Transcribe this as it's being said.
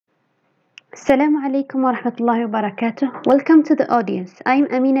Assalamu alaikum wa rahmatullahi wa barakatuh. Welcome to the audience. I'm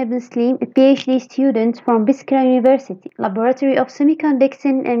Amina Benslim, a PhD student from Biskra University, Laboratory of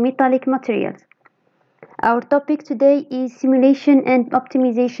Semiconducting and Metallic Materials. Our topic today is simulation and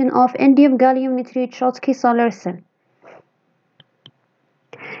optimization of indium gallium nitride Schottky solar cell.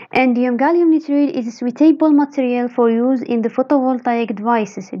 Indium gallium nitride is a suitable material for use in the photovoltaic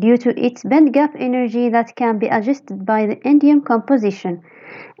devices due to its band gap energy that can be adjusted by the indium composition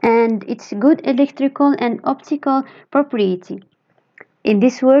and its good electrical and optical property. In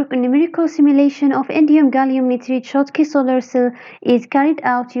this work, a numerical simulation of indium gallium nitride Schottky solar cell is carried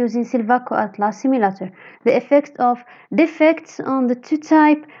out using Silvaco-Atlas simulator. The effect of defects on the two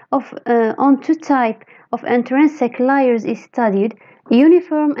type of intrinsic layers is studied: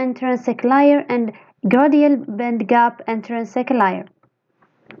 uniform intrinsic layer and gradual band gap intrinsic layer.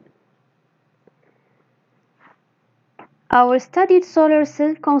 Our studied solar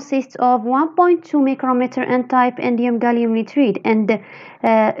cell consists of 1.2 micrometer N-type indium gallium nitride and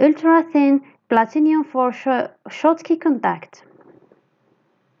ultra-thin platinum for Schottky contact.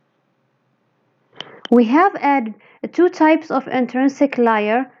 We have added two types of intrinsic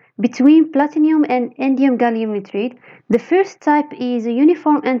layer between platinum and indium gallium nitride. The first type is a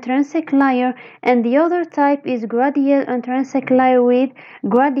uniform intrinsic layer and the other type is gradual intrinsic layer with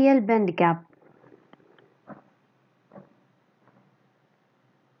gradual band gap.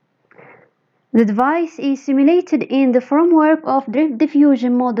 The device is simulated in the framework of drift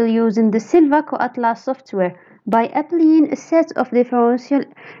diffusion model using the Silvaco-Atlas software by applying a set of differential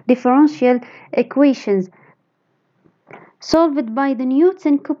equations solved by the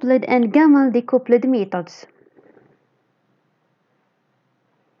Newton-coupled and Gamow-decoupled methods.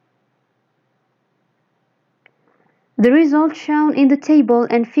 The results shown in the table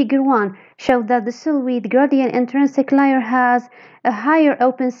and figure 1 show that the cell with gradual intrinsic layer has a higher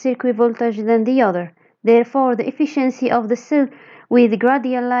open circuit voltage than the other. Therefore, the efficiency of the cell with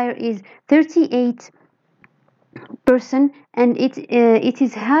gradual layer is 38% and it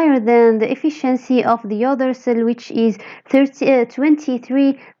is higher than the efficiency of the other cell, which is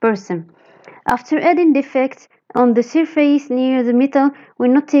 23%. After adding defects on the surface near the metal, we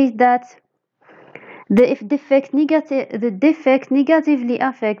notice that the defect negatively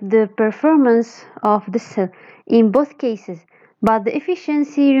affect the performance of the cell in both cases, but the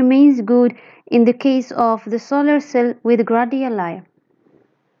efficiency remains good in the case of the solar cell with gradual layer.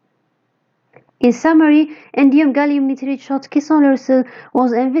 In summary, indium gallium nitride Schottky solar cell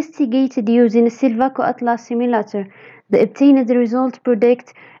was investigated using a Silvaco-Atlas simulator. The obtained result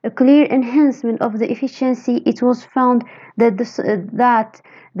predict a clear enhancement of the efficiency. It was found that the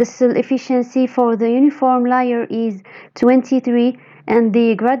cell efficiency for the uniform layer is 23 and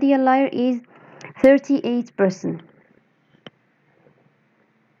the gradual layer is 38%.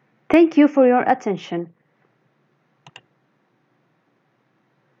 Thank you for your attention.